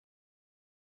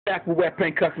back with Wet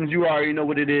Paint Customs. You already know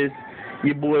what it is.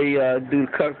 Your boy do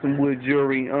custom wood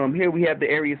jewelry. Here we have the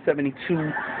Area 72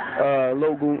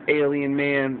 logo Alien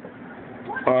Man.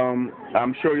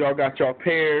 I'm sure y'all got y'all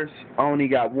pairs. I only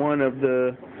got one of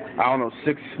the, I don't know,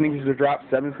 6 sneakers to drop,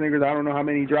 7 sneakers. I don't know how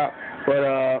many drop,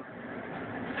 but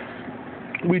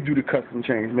we do the custom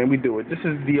change, man. We do it. This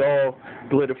is the all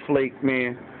glitter flake,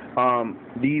 man.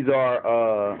 These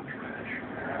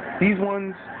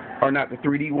ones are not the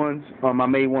 3D ones. I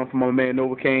made one for my man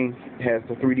Novocaine. It has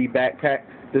the 3D backpack.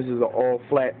 This is an all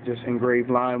flat, just engraved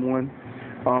line one,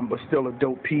 but still a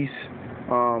dope piece.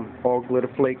 All glitter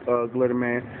flake, glitter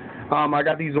man. I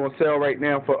got these on sale right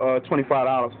now for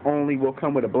 $25 only. Will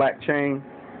come with a black chain,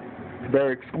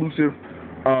 very exclusive.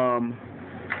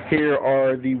 Here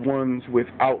are the ones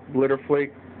without glitter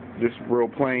flake, just real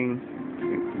plain,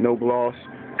 no gloss,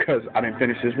 because I didn't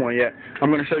finish this one yet.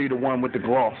 I'm going to show you the one with the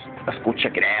gloss. Let's go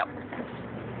check it out.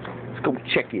 Let's go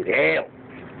check it out.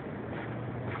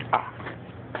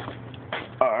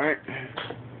 Alright.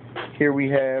 Here we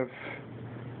have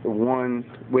the one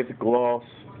with gloss.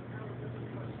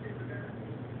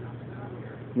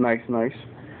 Nice.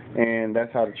 And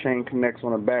that's how the chain connects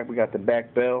on the back. We got the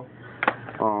back bell.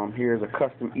 Here's a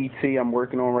custom ET I'm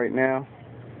working on right now.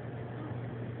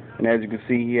 And as you can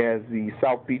see, he has the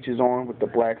South Beaches on with the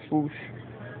black swoosh.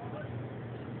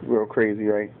 Real crazy,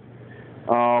 right?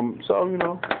 So, you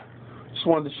know, just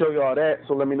wanted to show y'all that.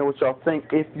 So let me know what y'all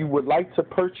think. If you would like to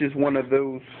purchase one of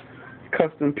those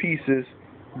custom pieces,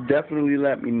 definitely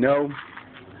let me know.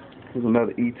 Here's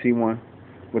another ET one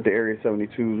with the Area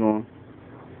 72s on.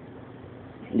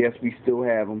 Yes, we still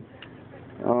have them.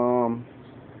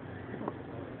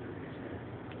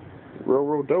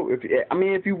 Real dope.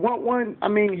 If you want one,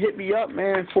 hit me up,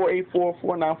 man.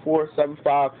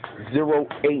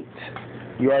 484-494-7508.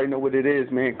 You already know what it is,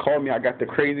 man. Call me. I got the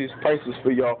craziest prices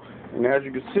for y'all. And as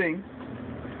you can see,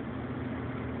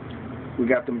 we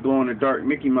got them glow-in-the-dark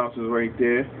Mickey Mouses right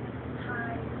there.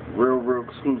 Real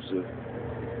exclusive.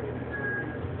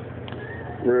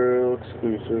 Real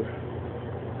exclusive.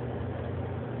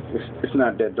 It's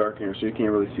not that dark here, so you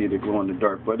can't really see it glow in the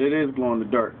dark. But it is glow in the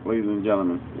dark, ladies and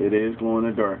gentlemen. It is glow in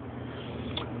the dark.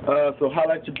 So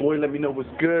holla at your boy. Let me know what's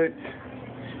good.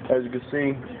 As you can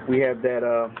see, we have that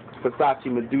Versace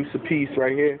Medusa piece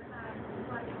right here.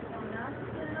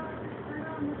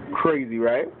 Crazy,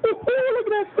 right? Look at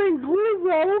that thing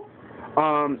glizzo.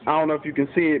 I don't know if you can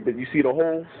see it, but you see the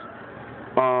holes.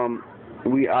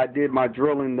 I did my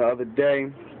drilling the other day.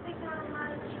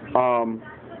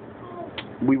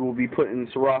 We will be putting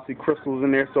Swarovski crystals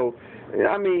in there, so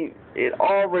it's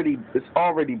already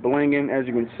blinging, as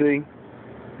you can see,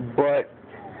 but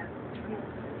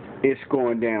it's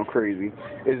going down crazy.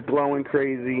 It's glowing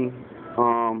crazy.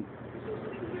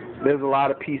 There's a lot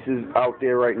of pieces out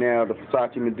there right now. The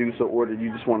Versace Medusa, or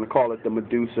you just want to call it the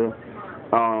Medusa,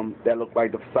 that look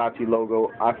like the Versace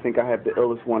logo. I think I have the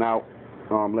illest one out.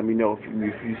 Let me know if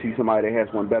you see somebody that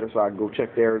has one better, so I can go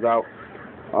check theirs out.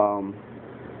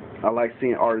 I like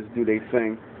seeing artists do their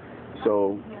thing.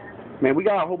 So, man, we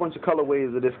got a whole bunch of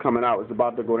colorways of this coming out. It's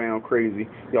about to go down crazy.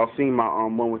 Y'all seen my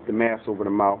one with the mask over the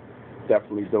mouth.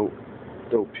 Definitely dope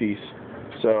piece.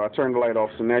 So I turned the light off,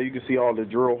 so now you can see all the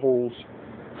drill holes.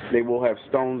 They will have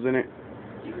stones in it.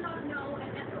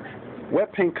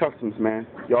 Wet Paint Customs, man.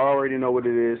 Y'all already know what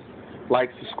it is.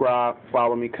 Like, subscribe,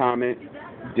 follow me, comment,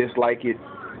 dislike it,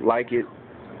 like it.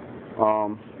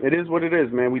 It is what it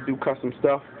is, man. We do custom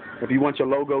stuff. If you want your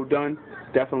logo done,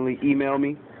 definitely email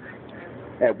me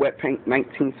at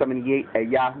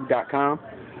wetpaint1978@yahoo.com.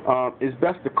 It's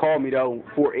best to call me, though,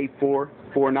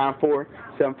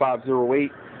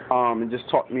 484-494-7508, and just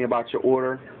talk to me about your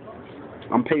order.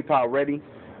 I'm PayPal ready.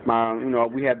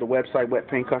 We have the website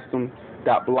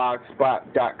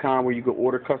wetpaintcustom.blogspot.com where you can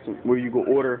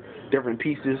order different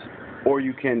pieces, or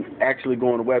you can actually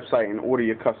go on the website and order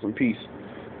your custom piece.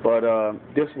 But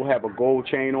this will have a gold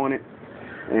chain on it.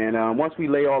 And once we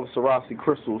lay all the Swarovski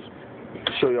crystals,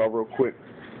 I'll show y'all real quick.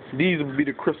 These will be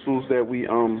the crystals that we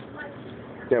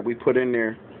put in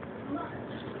there.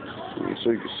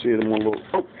 So you can see them on little.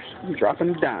 Oh, I'm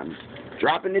dropping the diamonds.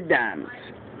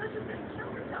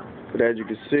 But as you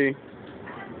can see,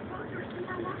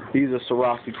 these are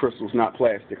Swarovski crystals, not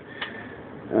plastic.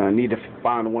 I need to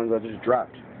find the ones I just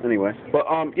dropped. Anyway, but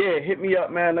yeah, hit me up,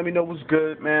 man. Let me know what's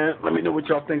good, man. Let me know what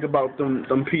y'all think about them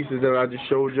pieces that I just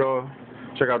showed y'all.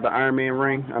 Check out the Iron Man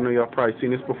ring. I know y'all probably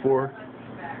seen this before.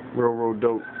 Real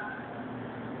dope.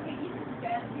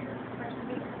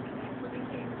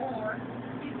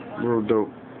 Real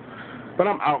dope. But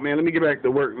I'm out, man. Let me get back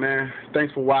to work, man.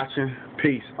 Thanks for watching.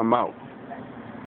 Peace. I'm out.